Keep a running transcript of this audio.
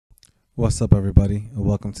What's up, everybody, and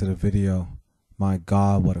welcome to the video. My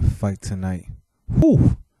God, what a fight tonight.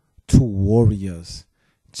 Whew! Two warriors,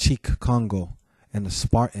 Cheick Kongo and the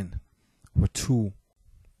Spartan, were two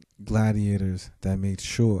gladiators that made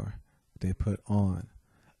sure they put on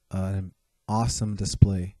an awesome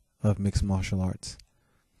display of mixed martial arts.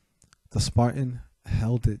 The Spartan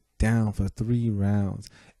held it down for 3 rounds,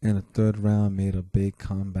 and the third round made a big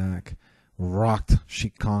comeback, rocked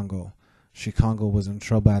Cheick Kongo. Cheick Kongo was in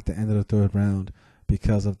trouble at the end of the third round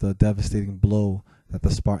because of the devastating blow that the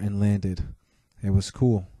Spartan landed. It was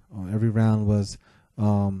cool. Every round was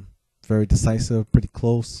very decisive, pretty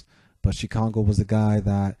close, but Cheick Kongo was the guy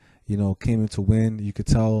that came in to win. You could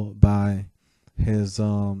tell by his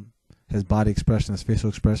body expression, his facial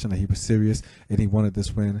expression, that he was serious and he wanted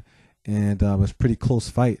this win. And it was a pretty close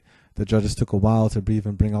fight. The judges took a while to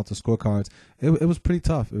even bring out the scorecards. It was pretty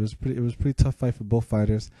tough. It was pretty tough fight for both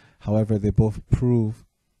fighters. However, they both proved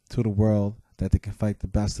to the world that they can fight the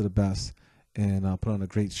best of the best and put on a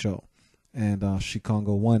great show. And Cheick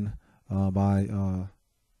Kongo won by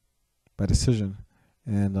decision.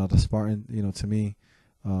 And the Spartan, to me,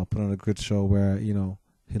 put on a good show where he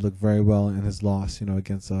looked very well in his loss,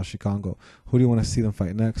 against Cheick Kongo. Who do you want to see them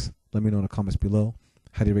fight next? Let me know in the comments below.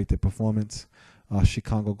 How do you rate their performance? Cheick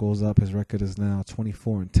Kongo goes up. His record is now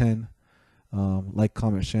 24-10. Like,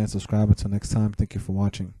 comment, share, and subscribe. Until next time, thank you for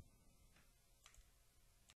watching.